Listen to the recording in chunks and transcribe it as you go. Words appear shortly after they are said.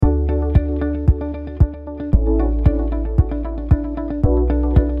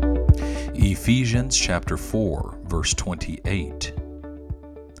Ephesians chapter 4, verse 28.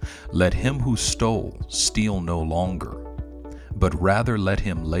 Let him who stole steal no longer, but rather let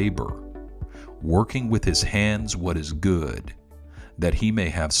him labor, working with his hands what is good, that he may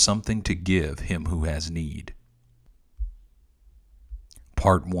have something to give him who has need.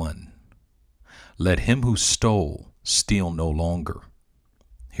 Part 1. Let him who stole steal no longer.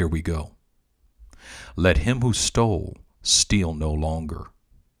 Here we go. Let him who stole steal no longer.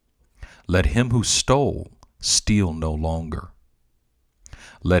 Let him who stole steal no longer.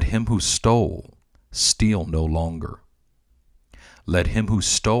 Let him who stole steal no longer. Let him who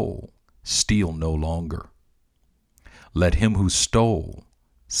stole steal no longer. Let him who stole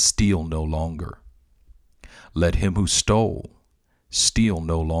steal no longer. Let him who stole steal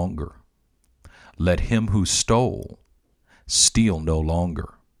no longer. Let him who stole steal no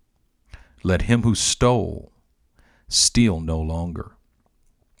longer. Let him who stole steal no longer.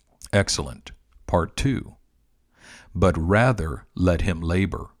 Excellent. Part 2. But rather let him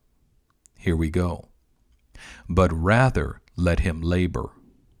labor. Here we go. But rather let him labor.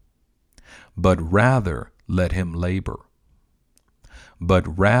 But rather let him labor.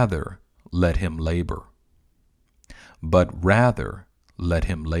 But rather let him labor. But rather let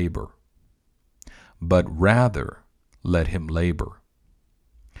him labor. But rather let him labor.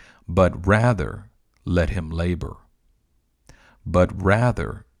 But rather let him labor. But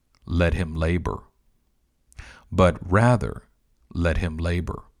rather let him labor. But rather let him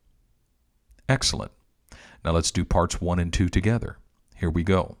labor. Excellent. Now let's do parts 1 and 2 together. Here we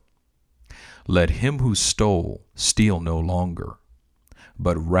go. Let him who stole steal no longer,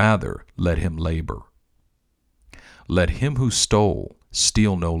 but rather let him labor. Let him who stole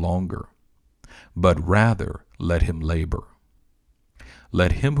steal no longer, but rather let him labor.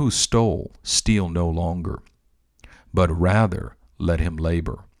 Let him who stole steal no longer, but rather let him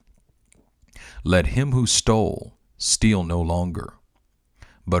labor. Let him who stole steal no longer,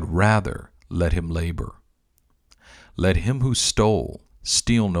 but rather let him labor. Let him who stole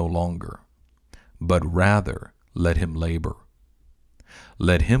steal no longer, but rather let him labor.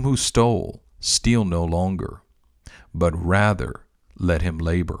 Let him who stole steal no longer, but rather let him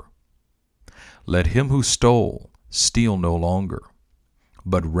labor. Let him who stole steal no longer,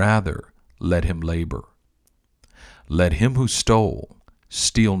 but rather let him labor. Let him who stole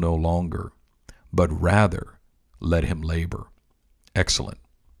steal no longer, but rather let him labor. Excellent.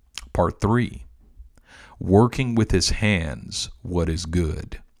 Part 3. Working with his hands what is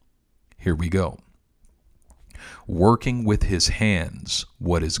good. Here we go. Working with his hands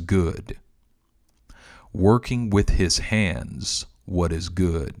what is good. Working with his hands what is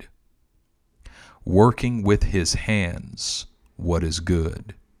good. Working with his hands what is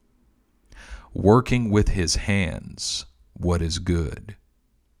good. Working with his hands what is good.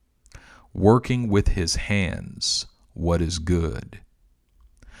 Working with his hands what is good.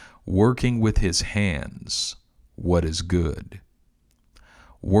 Working with his hands what is good.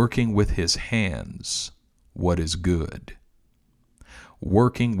 Working with his hands what is good.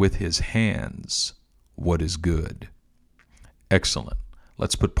 Working with his hands what is good. Excellent.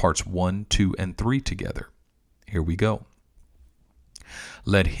 Let's put parts 1, 2, and 3 together. Here we go.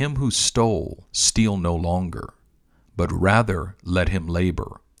 Let him who stole steal no longer, but rather let him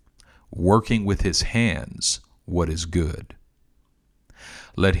labor, working with his hands what is good.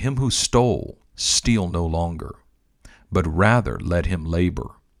 Let him who stole steal no longer, but rather let him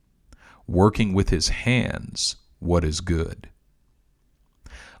labor, working with his hands what is good.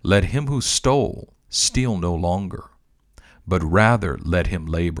 Let him who stole steal no longer, but rather let him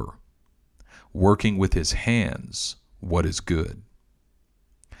labor, working with his hands what is good.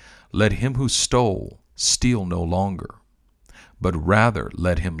 Let him who stole steal no longer, but rather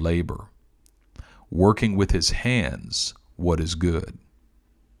let him labor, working with his hands what is good.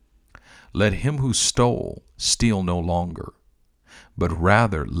 Let him who stole steal no longer, but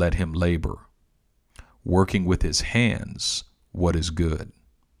rather let him labor, working with his hands what is good.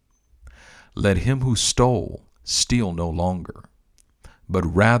 Let him who stole steal no longer, but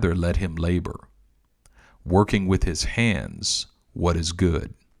rather let him labor, working with his hands what is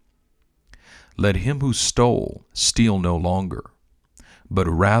good. Let him who stole steal no longer, but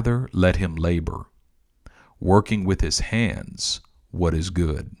rather let him labor, working with his hands what is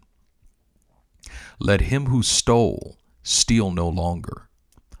good. Let him who stole steal no longer,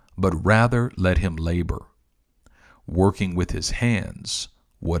 but rather let him labor, working with his hands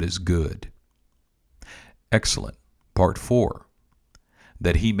what is good. Excellent. Part 4.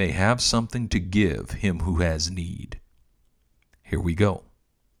 That he may have something to give him who has need. Here we go.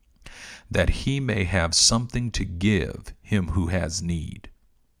 That he may have something to give him who has need.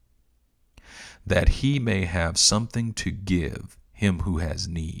 that he may have something to give him who has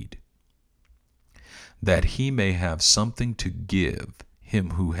need. That he may have something to give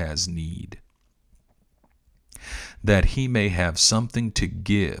him who has need. That he may have something to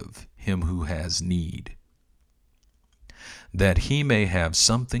give him who has need. That he may have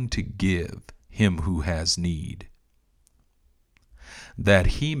something to give him who has need. That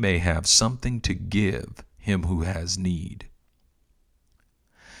he may have something to give him who has need.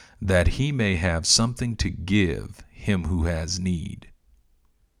 That he may have something to give him who has need.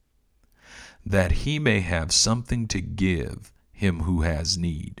 That he may have something to give him who has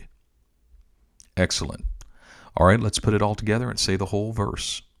need. Excellent. All right, let's put it all together and say the whole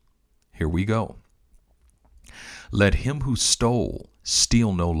verse. Here we go. Let him who stole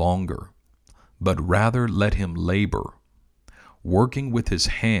steal no longer, but rather let him labor, working with his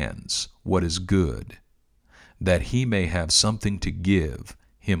hands what is good, that he may have something to give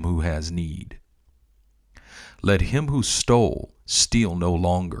him who has need. Let him who stole steal no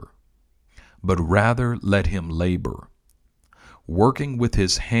longer, but rather let him labor, working with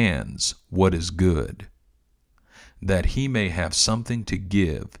his hands what is good, that he may have something to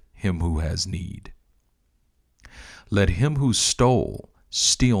give him who has need. Let him who stole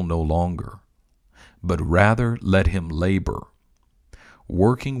steal no longer, but rather let him labor,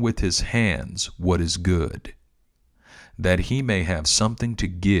 working with his hands what is good, that he may have something to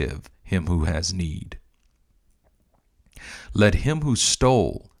give him who has need. Let him who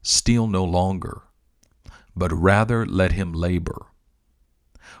stole steal no longer, but rather let him labor,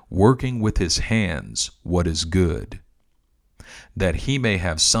 working with his hands what is good, that he may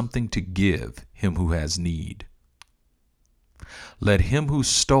have something to give him who has need. Let him who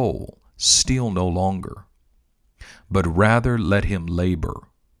stole steal no longer, but rather let him labor,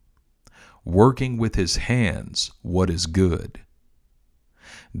 working with his hands what is good,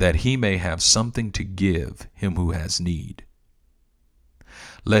 that he may have something to give him who has need.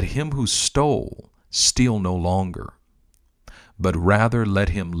 Let him who stole steal no longer, but rather let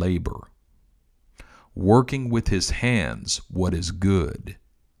him labor, working with his hands what is good,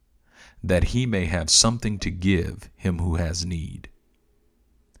 that he may have something to give him who has need.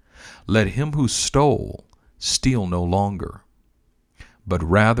 Let him who stole steal no longer, but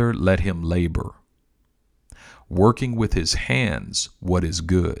rather let him labor, working with his hands what is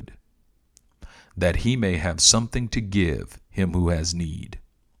good, that he may have something to give him who has need.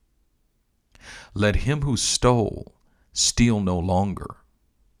 Let him who stole steal no longer,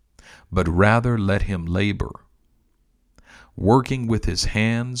 but rather let him labor, working with his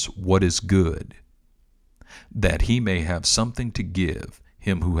hands what is good, that he may have something to give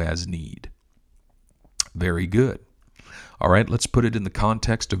him who has need. Very good. All right, let's put it in the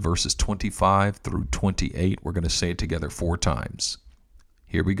context of verses 25 through 28. We're going to say it together 4 times.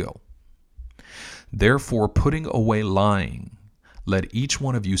 Here we go. Therefore, putting away lying, let each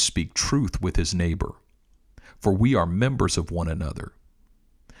one of you speak truth with his neighbor, for we are members of one another.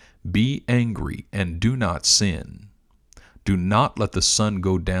 Be angry and do not sin. Do not let the sun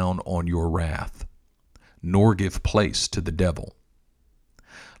go down on your wrath, nor give place to the devil.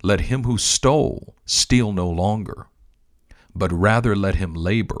 Let him who stole steal no longer, but rather let him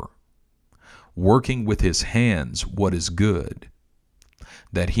labor, working with his hands what is good,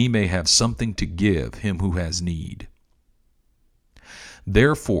 that he may have something to give him who has need.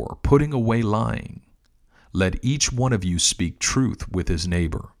 Therefore, putting away lying, let each one of you speak truth with his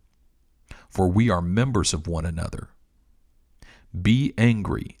neighbor, for we are members of one another. Be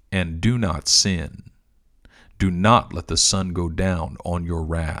angry and do not sin. Do not let the sun go down on your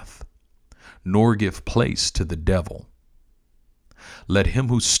wrath, nor give place to the devil. Let him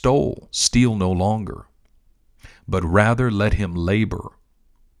who stole steal no longer, but rather let him labor,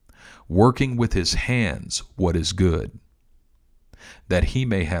 working with his hands what is good, that he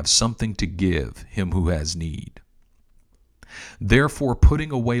may have something to give him who has need. Therefore,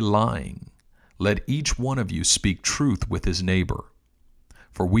 putting away lying, let each one of you speak truth with his neighbor,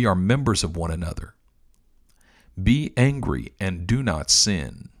 for we are members of one another. Be angry and do not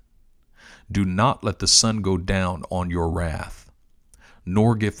sin. Do not let the sun go down on your wrath,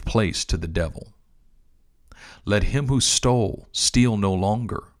 nor give place to the devil. Let him who stole steal no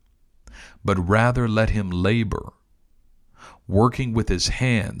longer, but rather let him labor, working with his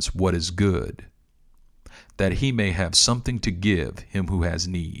hands what is good, that he may have something to give him who has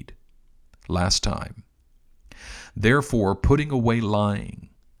need. Last time. Therefore, putting away lying,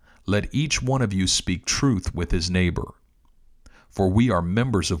 let each one of you speak truth with his neighbor, for we are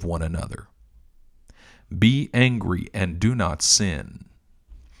members of one another. Be angry and do not sin.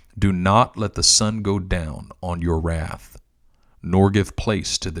 Do not let the sun go down on your wrath, nor give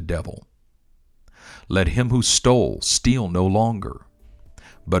place to the devil. Let him who stole steal no longer,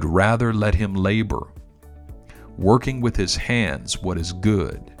 but rather let him labor, working with his hands what is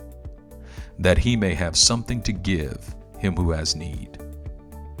good, that he may have something to give him who has need.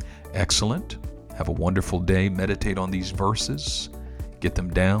 Excellent. Have a wonderful day. Meditate on these verses, get them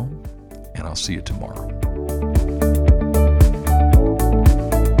down, and I'll see you tomorrow.